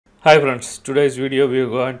Hi friends, today's video we are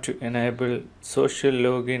going to enable social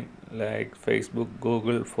login like Facebook,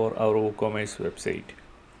 Google for our WooCommerce website.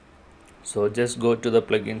 So just go to the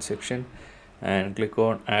plugin section and click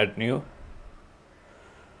on add new,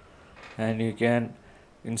 and you can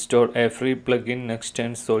install a free plugin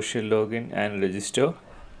Extend social login and register.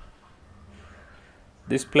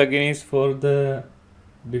 This plugin is for the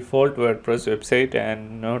default WordPress website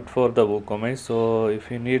and not for the WooCommerce. So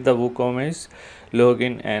if you need the WooCommerce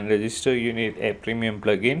login and register, you need a premium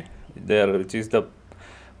plugin there, which is the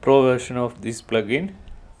pro version of this plugin.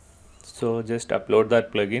 So just upload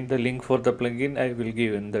that plugin. The link for the plugin I will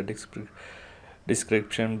give in the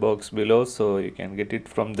description box below, so you can get it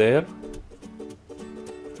from there,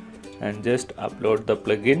 and just upload the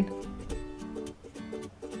plugin.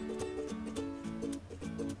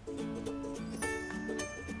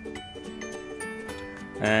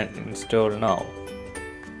 And install now.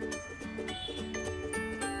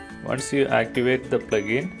 Once you activate the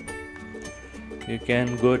plugin, you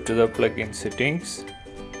can go to the plugin settings.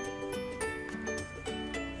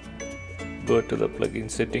 Go to the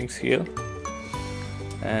plugin settings here,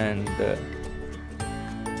 and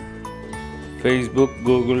Facebook,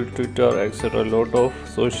 Google, Twitter, etc. lot of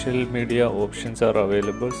social media options are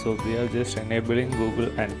available. So we are just enabling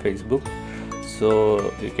Google and Facebook.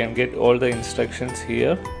 So you can get all the instructions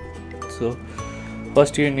here. So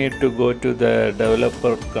first you need to go to the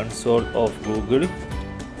developer console of Google,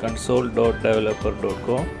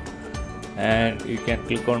 console.developer.com, and you can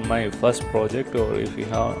click on my first project, or if you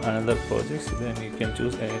have another project, then you can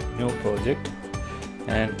choose a new project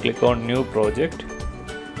and click on new project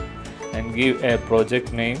and give a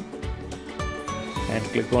project name and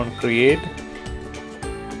click on create.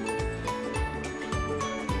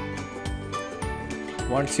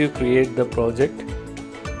 Once you create the project,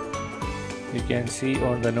 you can see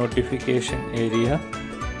on the notification area,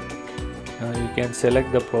 you can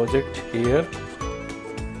select the project here.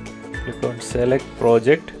 Click on select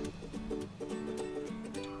project,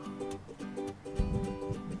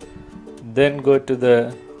 then go to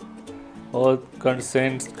the all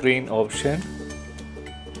consent screen option,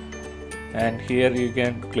 and here you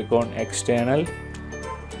can click on external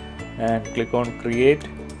and click on create,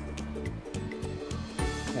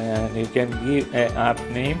 and you can give an app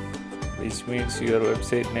name, which means your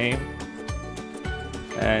website name,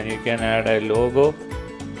 and you can add a logo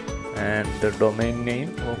and the domain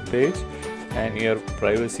name of page and your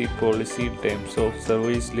privacy policy, terms of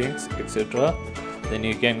service links, etc. Then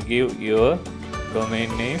you can give your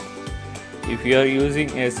domain name. If you are using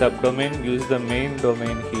a subdomain, use the main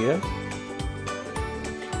domain here,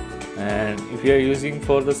 and if you are using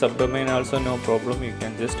for the subdomain also, no problem, you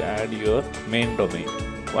can just add your main domain.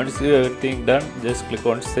 Once you have everything done, just click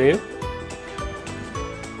on save,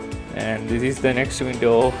 and this is the next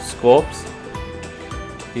window of scopes.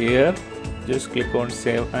 Here just click on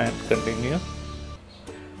save and continue.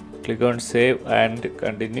 Click on save and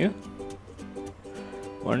continue.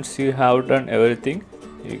 Once you have done everything,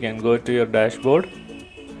 you can go to your dashboard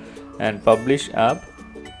and publish app,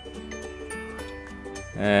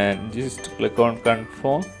 and just click on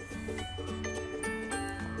confirm.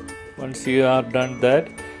 Once you are done that,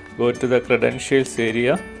 go to the credentials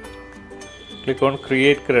area, click on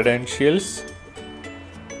create credentials,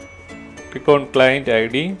 click on client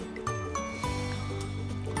ID.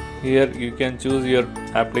 Here you can choose your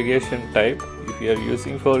application type. If you are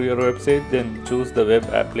using for your website, then choose the web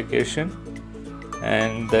application,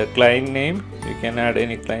 and the client name, you can add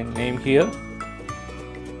any client name here.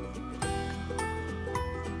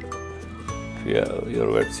 Your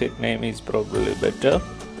website name is probably better.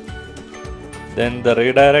 Then the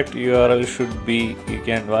redirect URL should be, you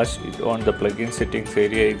can watch it on the plugin settings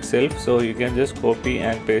area itself, so you can just copy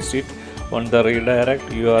and paste it on the redirect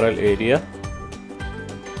URL area,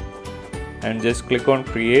 and just click on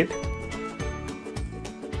create.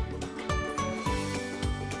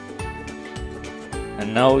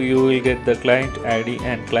 And now you will get the client ID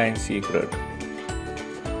and client secret.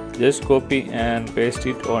 Just copy and paste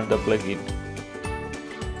it on the plugin,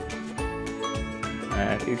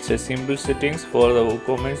 and it's a simple settings for the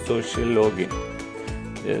WooCommerce social login.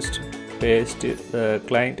 Just paste the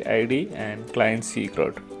client ID and client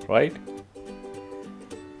secret, right?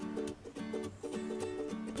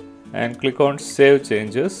 And click on save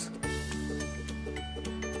changes.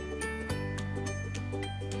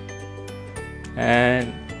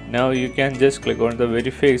 And now you can just click on the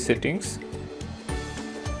verify settings.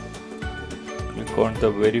 Click on the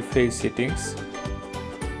verify settings.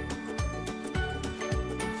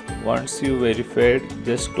 Once you verified,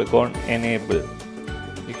 just click on enable.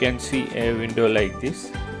 You can see a window like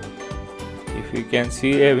this. If if you can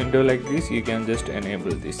see a window like this, you can just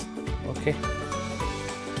enable this. Okay,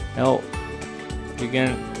 now you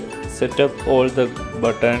can set up all the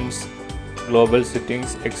buttons, global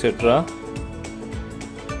settings, etc.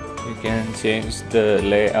 You can change the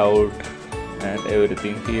layout and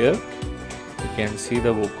everything here. You can see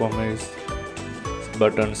the WooCommerce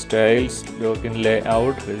button styles, login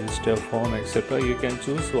layout, register form, etc. You can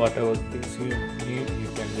choose whatever things you need. You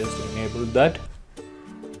can just enable that.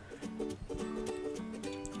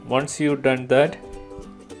 Once you've done that,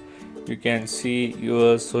 you can see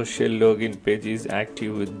your social login page is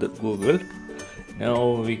active with the Google.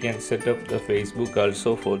 Now we can set up the Facebook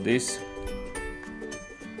also for this,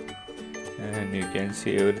 and you can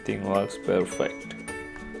see everything works perfect.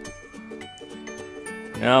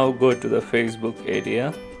 Now go to the Facebook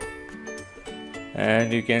area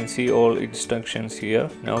and you can see all instructions here.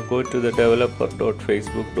 Now go to the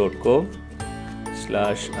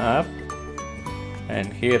developer.facebook.com/app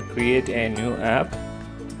and here create a new app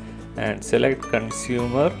and select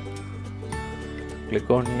consumer. Click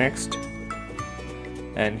on next,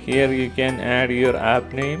 and here you can add your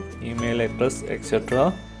app name, email address,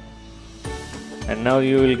 etc. And now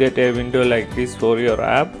you will get a window like this for your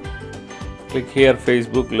app. Click here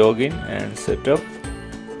Facebook login and setup.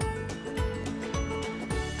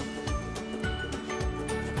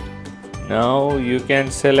 Now you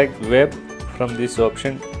can select web from this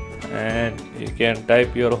option and you can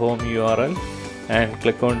type your home URL and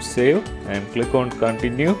click on save and click on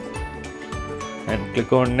continue and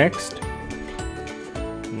click on next.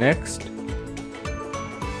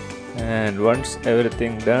 And once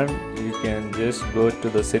everything done, you can just go to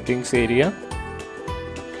the settings area.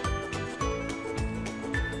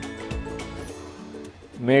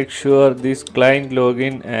 Make sure this client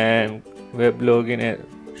login and web login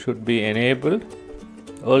should be enabled.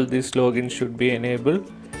 All these logins should be enabled.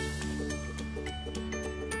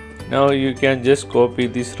 Now you can just copy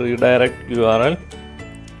this redirect URL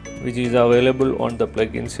which is available on the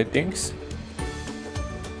plugin settings.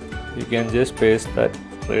 You can just paste that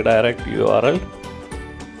redirect URL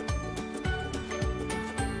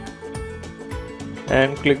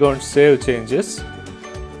and click on save changes.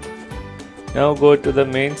 Now go to the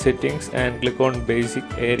main settings and click on basic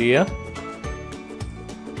area.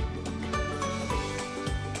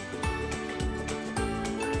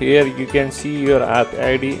 Here you can see your app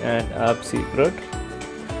ID and app secret,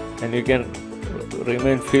 and you can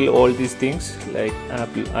fill all these things like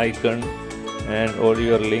Apple icon and all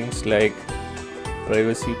your links like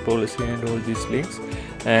privacy policy and all these links,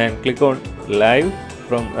 and click on live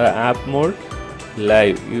from app mode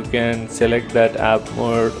live. You can select that app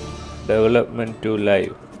mode development to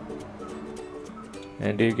live,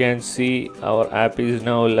 and you can see our app is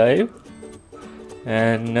now live.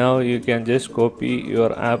 And now you can just copy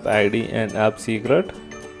your app ID and app secret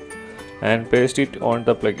and paste it on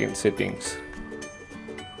the plugin settings.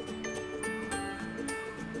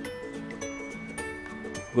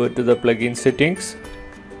 Go to the plugin settings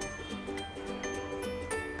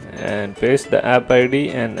and paste the app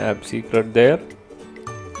ID and app secret there.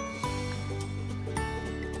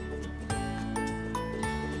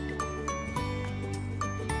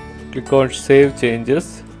 Click on save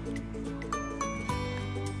changes.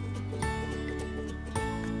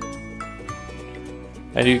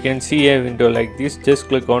 And you can see a window like this. Just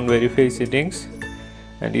click on verify settings,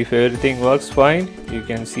 and if everything works fine, you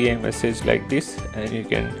can see a message like this and you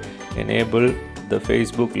can enable the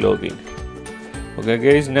Facebook login. Okay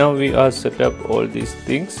guys, now we are set up all these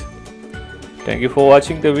things. Thank you for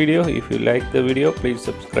watching the video. If you like the video, please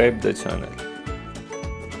subscribe the channel.